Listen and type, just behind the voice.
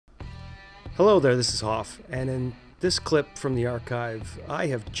Hello there, this is Hoff, and in this clip from the archive, I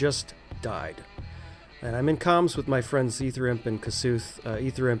have just died. And I'm in comms with my friends Etherimp and Kasuth.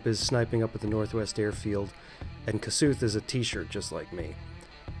 Etherimp is sniping up at the Northwest Airfield, and Kasuth is a t-shirt just like me.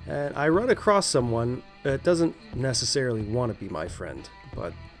 And I run across someone that doesn't necessarily want to be my friend,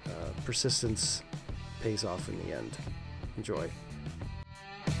 but persistence pays off in the end. Enjoy.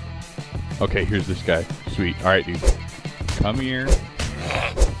 Okay, here's this guy. Sweet. Alright, dude. Come here.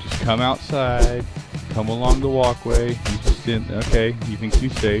 Just come outside. Come along the walkway. He's just in. Okay, he thinks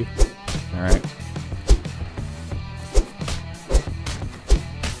he's safe. Alright.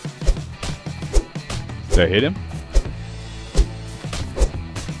 Did I hit him?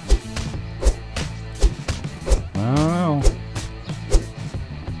 I don't know.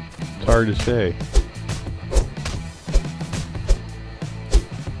 It's hard to say.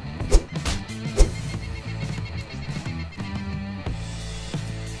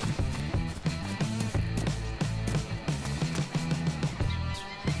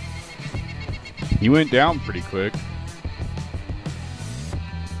 He went down pretty quick.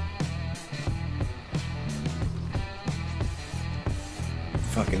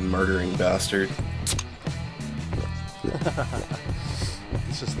 Fucking murdering bastard.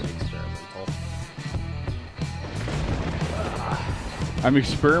 It's just an experimental. I'm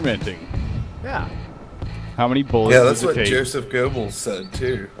experimenting. Yeah. How many bullets? Yeah, that's does it what take? Joseph Goebbels said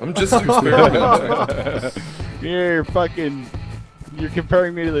too. I'm just experimenting. You're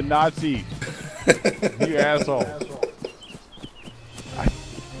comparing me to the Nazis. You asshole. I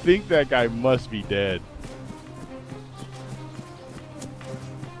think that guy must be dead.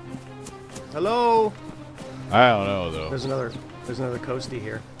 Hello? I don't know though. There's another coastie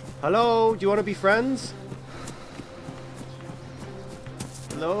here. Hello? Do you want to be friends?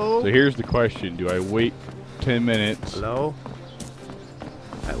 Hello? So here's the question. Do I wait 10 minutes? Hello?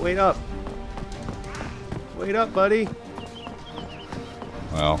 Wait up. Wait up, buddy.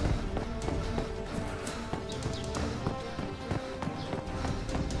 Well.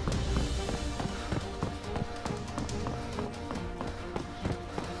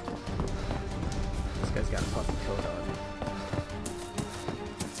 This guy's got a puffy coat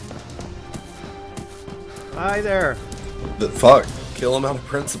on. Hi there. The fuck. Kill him out of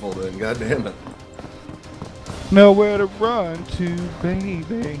principle then, god damn it. Nowhere to run to,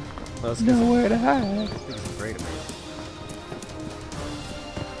 baby. Well, Nowhere to hide. I think he's afraid of me.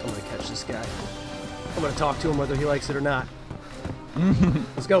 I'm gonna catch this guy. I'm gonna talk to him whether he likes it or not.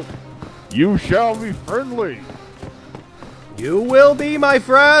 Let's go. You shall be friendly. You will be my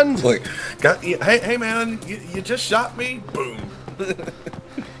friend. Like, hey man, you just shot me? Boom.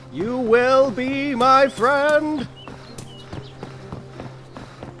 You will be my friend.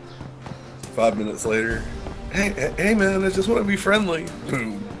 5 minutes later. Hey man, I just want to be friendly.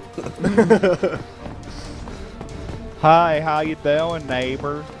 Boom. Hi, how you doing,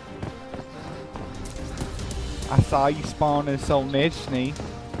 neighbor? I saw you spawning so nitchney.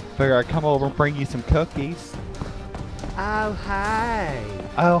 Figure I'd come over and bring you some cookies. Oh, hi.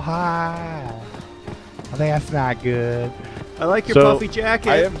 Oh, hi. That's not good. I like your puffy jacket.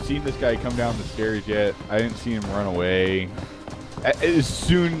 I haven't seen this guy come down the stairs yet. I didn't see him run away. As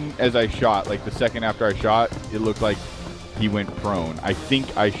soon as I shot, like the second after I shot, it looked like he went prone. I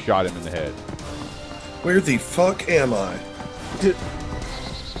think I shot him in the head. Where the fuck am I?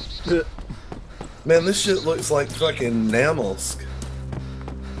 Man, this shit looks like fucking Namelsk.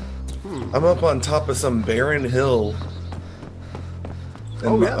 I'm up on top of some barren hill.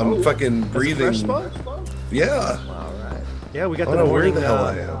 And I'm fucking breathing. Yeah. Alright. Yeah, we got I the don't know where morning, the hell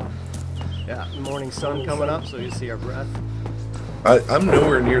I am. Yeah, the morning sun coming up, so you see our breath. I'm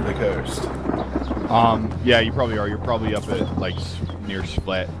nowhere near the coast. Yeah, you probably are. You're probably up at, like, near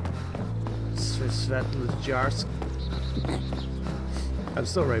Splet. Svetlojarsk. I'm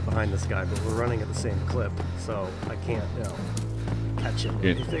still right behind this guy, but we're running at the same clip, so I can't, catch him or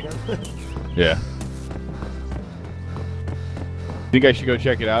anything. Yeah. Think I should go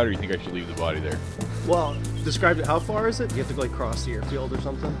check it out, or you think I should leave the body there? Well, describe it. How far is it? You have to, like, cross the airfield or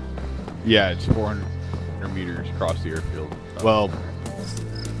something? Yeah, it's 400 meters across the airfield. Well,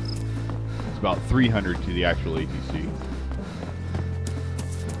 it's about 300 to the actual ATC.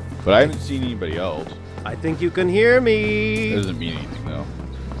 But I haven't seen anybody else. I think you can hear me. That doesn't mean anything, though.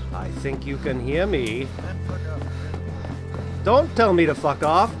 I think you can hear me. Don't tell me to fuck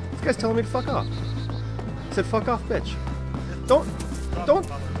off. This guy's telling me to fuck off. He said, "Fuck off, bitch." Don't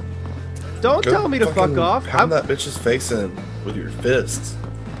tell me to fuck off. Pound that bitch's face in with your fists.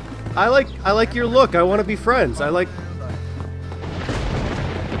 I like your look. I want to be friends.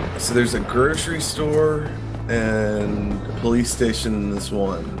 So there's a grocery store and a police station in this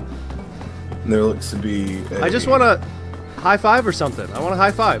one. And there looks to be. I just want a high five or something. I want a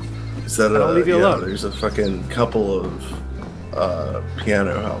high five. Is that I don't leave you alone. There's a fucking couple of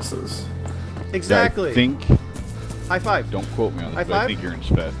piano houses. Exactly. I think. High five. Don't quote me on this, High but I five? think you're in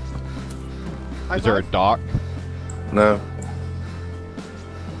Spet. High Is there a five? dock? No.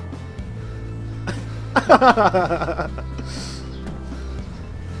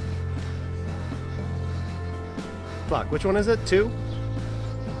 Fuck, which one is it? 2?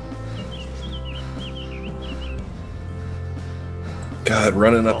 God,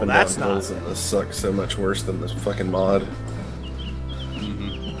 running up Oh, and down that's not- hills in this sucks so much worse than this fucking mod.